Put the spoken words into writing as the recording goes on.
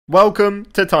Welcome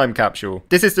to Time Capsule.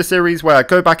 This is the series where I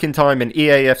go back in time in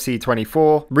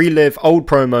EAFC24, relive old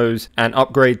promos, and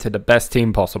upgrade to the best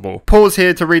team possible. Pause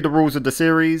here to read the rules of the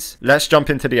series. Let's jump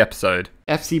into the episode.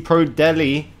 FC Pro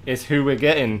Delhi is who we're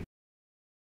getting.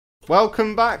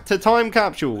 Welcome back to Time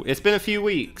Capsule. It's been a few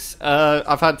weeks.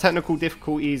 I've had technical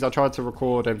difficulties. I tried to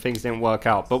record and things didn't work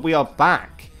out, but we are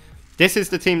back. This is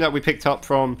the team that we picked up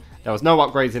from. There was no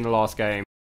upgrades in the last game.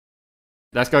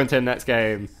 Let's go into the next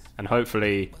game and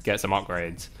hopefully get some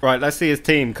upgrades. Right, let's see his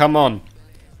team. Come on.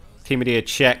 Team of the year,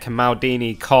 Czech,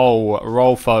 Maldini, Cole,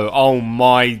 Rolfo. Oh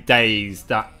my days.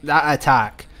 That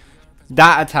attack.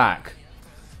 That attack.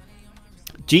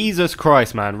 Jesus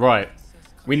Christ, man. Right.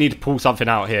 We need to pull something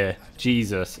out here.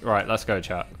 Jesus. Right, let's go,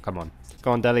 chat. Come on.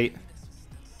 Go on, delete.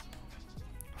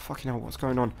 Fucking hell, what's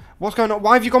going on? What's going on?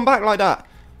 Why have you gone back like that?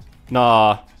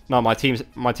 Nah. No, my team's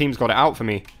got it out for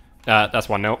me. That's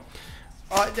 1-0.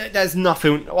 There's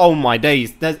nothing. Oh my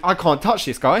days. I can't touch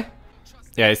this guy.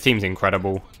 Yeah, his team's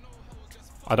incredible.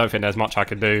 I don't think there's much I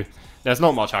could do. There's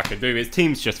not much I could do. His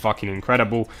team's just fucking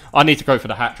incredible. I need to go for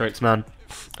the hat tricks, man.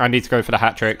 I need to go for the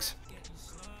hat tricks.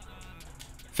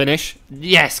 Finish.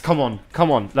 Yes, come on. Come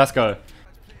on. Let's go.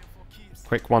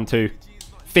 Quick 1-2.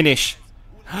 Finish.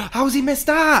 How's he missed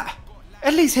that?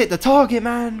 At least hit the target,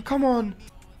 man. Come on.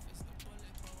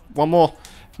 One more.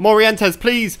 Morientes,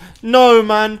 please. No,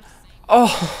 man.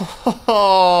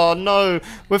 Oh, no.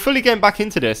 We're fully getting back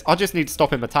into this. I just need to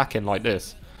stop him attacking like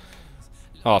this.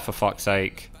 Oh, for fuck's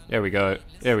sake. There we go.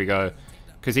 There we go.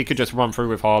 Because he could just run through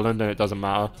with Haaland and it doesn't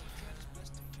matter.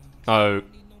 No.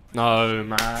 No,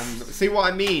 man. See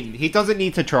what I mean? He doesn't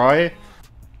need to try.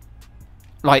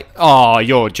 Like, oh,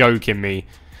 you're joking me.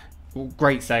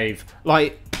 Great save.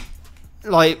 Like,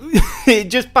 it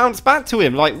just bounced back to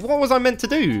him. Like, what was I meant to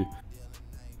do?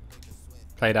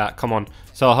 Play that. Come on.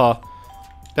 Saha.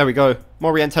 There we go.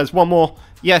 Morientes, one more.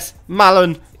 Yes.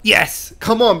 Malin. Yes.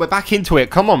 Come on. We're back into it.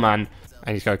 Come on, man.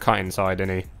 And he's going to cut inside,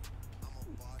 isn't he?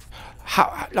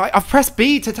 How? Like, I've pressed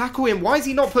B to tackle him. Why is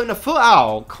he not putting a foot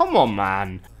out? Come on,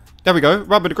 man. There we go.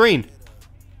 Rubber the green.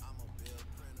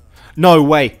 No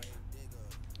way.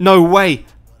 No way.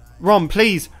 Rom,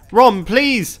 please. Rom,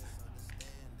 please.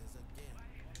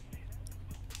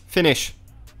 Finish.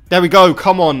 There we go.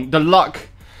 Come on. The luck.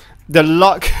 The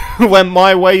luck went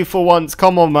my way for once.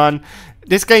 Come on, man.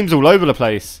 This game's all over the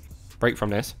place. Break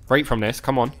from this. Break from this.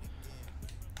 Come on.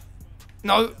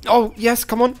 No. Oh, yes.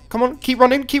 Come on. Come on. Keep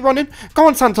running. Keep running. Go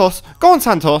on, Santos. Go on,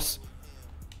 Santos.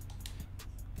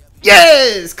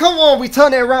 Yes! Come on. We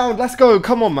turn it around. Let's go.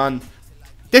 Come on, man.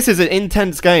 This is an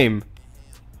intense game.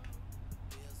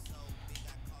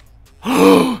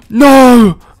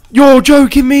 No! You're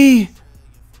joking me.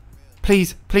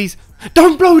 Please. Please.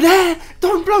 Don't blow there!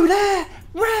 Don't blow there!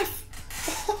 Ref!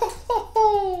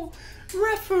 Oh,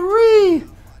 referee!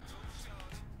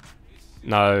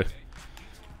 No.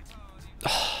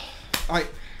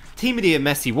 Team of the year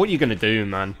Messi, what are you going to do,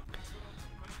 man?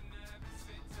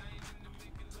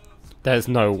 There's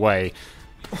no way.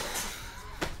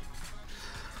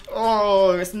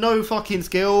 Oh, it's no fucking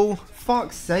skill.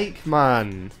 Fuck's sake,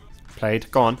 man. Played.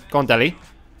 Go on. Go on, Delhi.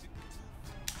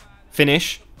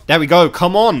 Finish. There we go.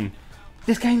 Come on.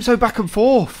 This game's so back and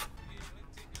forth.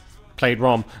 Played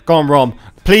Rom. Go on, Rom.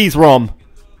 Please, Rom.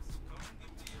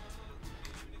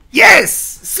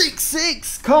 Yes!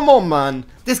 6-6. Come on, man.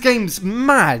 This game's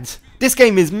mad. This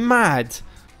game is mad.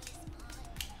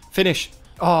 Finish.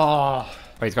 Oh.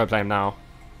 Wait, he's going to play him now.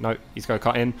 No, he's going to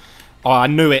cut in. Oh, I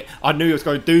knew it. I knew he was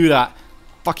going to do that.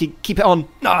 Fucking keep it on.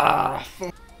 Ah.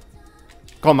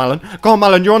 Go on, Malin. Go on,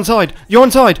 Malin. You're onside. You're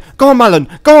onside. Go on, Malin.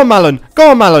 Go on, Malin. Go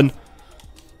on, Malin.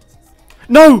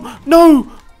 No, no.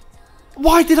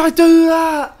 Why did I do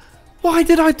that? Why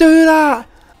did I do that?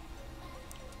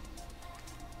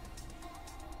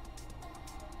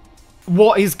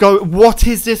 What is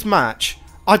this match?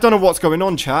 I don't know what's going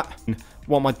on, chat.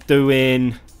 What am I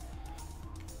doing?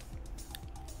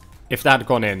 If that had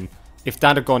gone in. If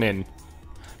that had gone in.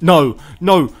 No,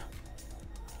 no.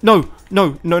 No,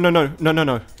 no, no, no, no, no, no,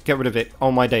 no. Get rid of it.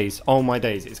 Oh my days. Oh my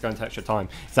days. It's going to extra time.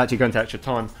 It's actually going to extra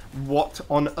time. What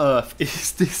on earth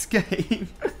is this game?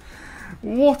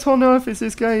 What on earth is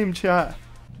this game, chat?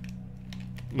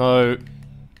 No.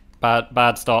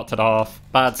 Bad start to the half.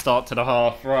 Bad start to the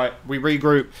half. Right, we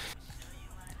regroup.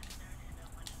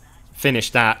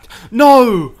 Finish that.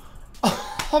 No! I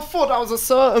thought that was a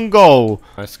certain goal.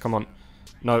 Nice, come on.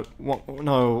 No, what?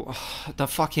 No, the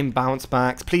fucking bounce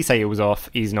backs. Please say it was off.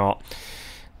 He's not.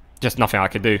 Just nothing I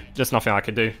could do. Just nothing I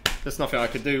could do. Just nothing I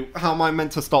could do. How am I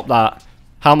meant to stop that?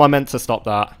 How am I meant to stop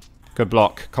that? Good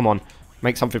block. Come on.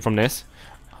 Make something from this.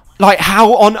 Like,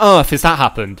 how on earth has that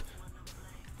happened?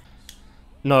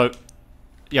 No.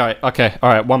 Yeah, okay.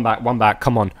 Alright, one back, one back.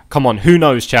 Come on. Come on. Who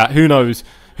knows, chat? Who knows?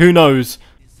 Who knows?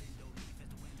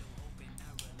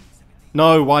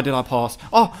 No, why did I pass?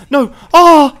 Oh, no.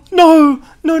 Oh, no.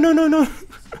 No, no, no, no.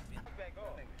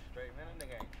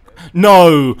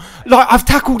 No. Like, I've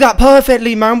tackled that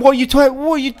perfectly, man. What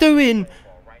are you doing?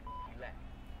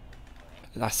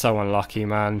 That's so unlucky,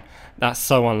 man. That's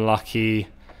so unlucky.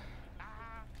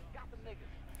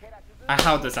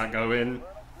 How does that go in?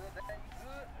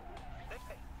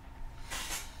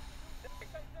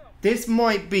 This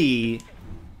might be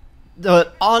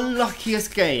the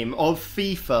unluckiest game of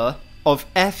FIFA, of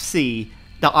FC,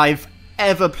 that I've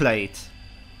ever played.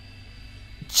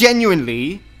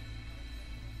 Genuinely.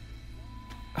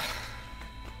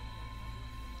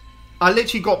 I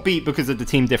literally got beat because of the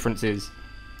team differences.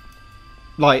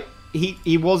 Like,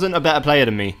 he wasn't a better player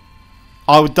than me.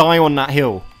 I would die on that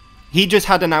hill. He just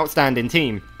had an outstanding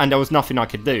team, and there was nothing I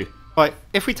could do. Like,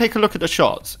 if we take a look at the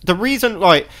shots, the reason,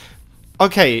 like,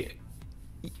 okay,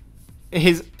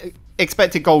 his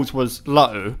expected goals was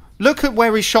low. Look at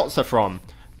where his shots are from.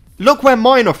 Look where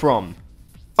mine are from.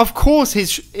 Of course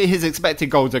his expected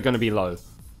goals are going to be low.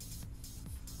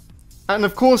 And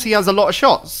of course he has a lot of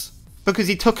shots, because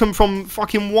he took them from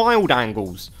fucking wild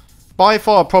angles. By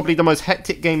far, probably the most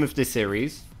hectic game of this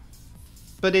series.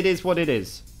 But it is what it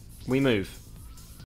is. We move.